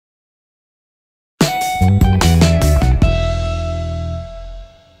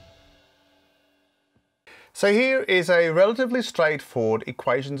So here is a relatively straightforward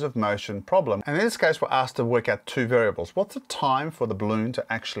equations of motion problem. And in this case, we're asked to work out two variables. What's the time for the balloon to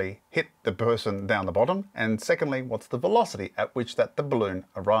actually hit the person down the bottom? And secondly, what's the velocity at which the balloon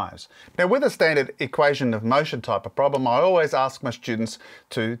arrives? Now, with a standard equation of motion type of problem, I always ask my students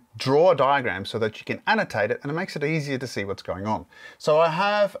to draw a diagram so that you can annotate it, and it makes it easier to see what's going on. So I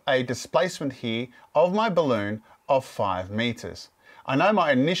have a displacement here of my balloon of 5 meters. I know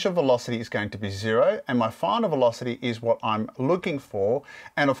my initial velocity is going to be 0 and my final velocity is what I'm looking for.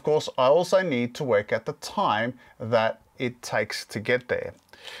 And of course, I also need to work out the time that it takes to get there.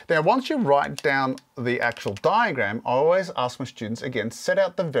 Now, once you write down the actual diagram, I always ask my students, again, set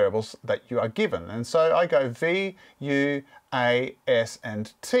out the variables that you are given. And so I go V, U, A, S,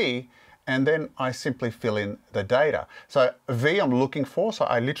 and T, and then I simply fill in the data. So V I'm looking for, so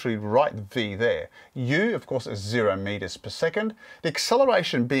I literally write V there. U, of course, is 0 meters per second. The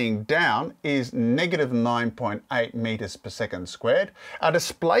acceleration being down is negative 9.8 meters per second squared. Our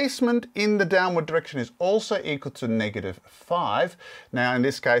displacement in the downward direction is also equal to negative 5. Now, in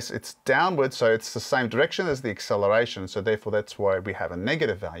this case, it's downward, so it's the same direction as the acceleration, so therefore that's why we have a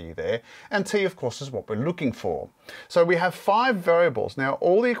negative value there. And T, of course, is what we're looking for. So we have 5 variables. Now,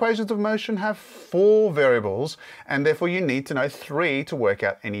 all the equations of motion have 4 variables, and therefore you need to know 3 to work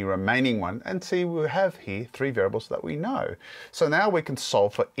out any remaining one. And see, we have here 3 variables that we know. So now we can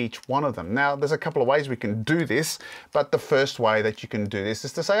solve for each one of them. Now, there's a couple of ways we can do this, but the first way that you can do this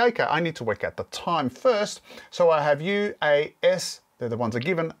is to say, okay, I need to work out the time first. So I have U, A, S, they're the ones that are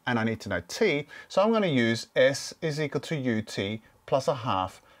given, and I need to know T. So I'm going to use S is equal to UT plus a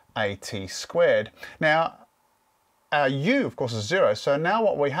half AT squared. Now, our U, of course, is 0, so now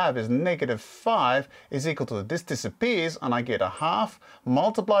what we have is negative 5 is equal to, this disappears, and I get a half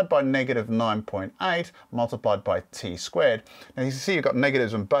multiplied by negative 9.8 multiplied by t squared. Now you see you've got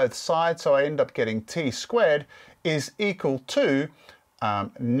negatives on both sides, so I end up getting t squared is equal to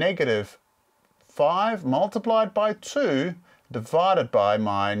negative 5 multiplied by 2 divided by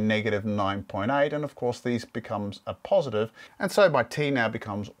my negative 9.8, and of course these becomes a positive, and so my t now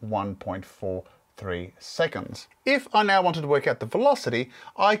becomes 1.43 seconds. If I now wanted to work out the velocity,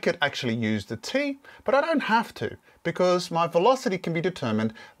 I could actually use the t, but I don't have to, because my velocity can be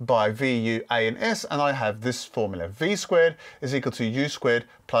determined by V, U, A, and S, and I have this formula. V squared is equal to U squared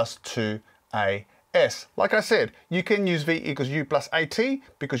plus 2A S. Like I said, you can use V equals U plus AT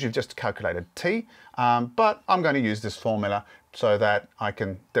because you've just calculated T, but I'm going to use this formula so that I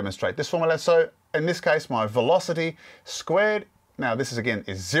can demonstrate this formula. So in this case, my velocity squared, now this is again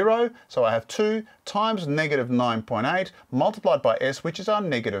is 0, so I have 2 times negative 9.8 multiplied by S, which is our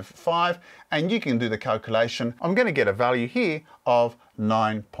negative 5, and you can do the calculation. I'm going to get a value here of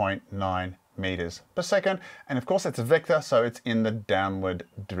 9.9 meters per second, and of course it's a vector, so it's in the downward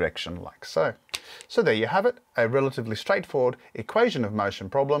direction like so. So there you have it, a relatively straightforward equation of motion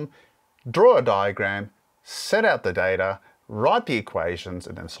problem. Draw a diagram, set out the data, write the equations,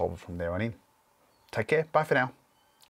 and then solve it from there on in. Take care, bye for now.